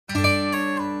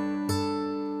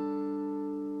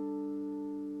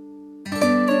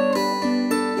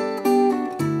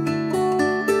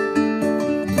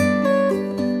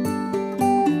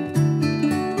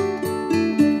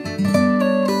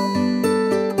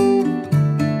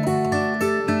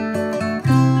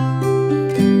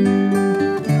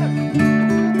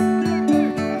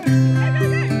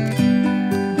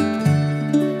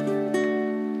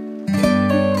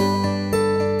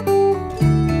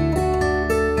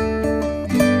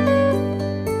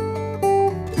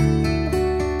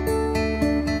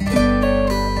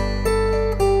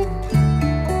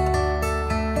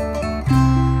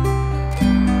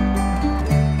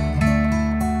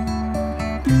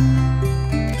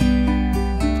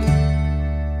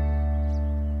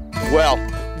Well,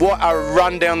 what a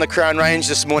run down the Crown Range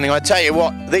this morning. I tell you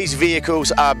what, these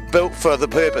vehicles are built for the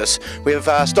purpose. We've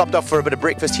stopped off for a bit of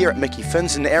breakfast here at Mickey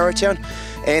Finn's in Arrowtown,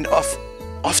 and off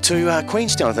to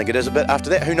Queenstown, I think it is, a bit after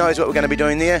that. Who knows what we're going to be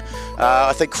doing there.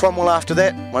 I think Cromwell after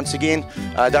that. Once again,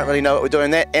 don't really know what we're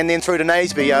doing that. And then through to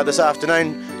Naseby this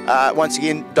afternoon. Once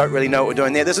again, don't really know what we're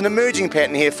doing there. There's an emerging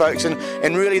pattern here, folks, and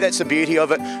really that's the beauty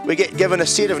of it. We get given a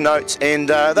set of notes, and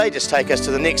they just take us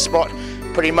to the next spot.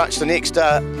 Pretty much the next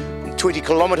 20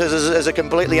 kilometres is a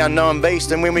completely unknown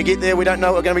beast, and when we get there we don't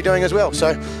know what we're going to be doing as well. So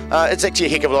it's actually a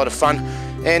heck of a lot of fun,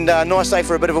 and nice day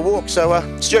for a bit of a walk. So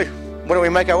Stu, why don't we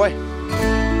make our way?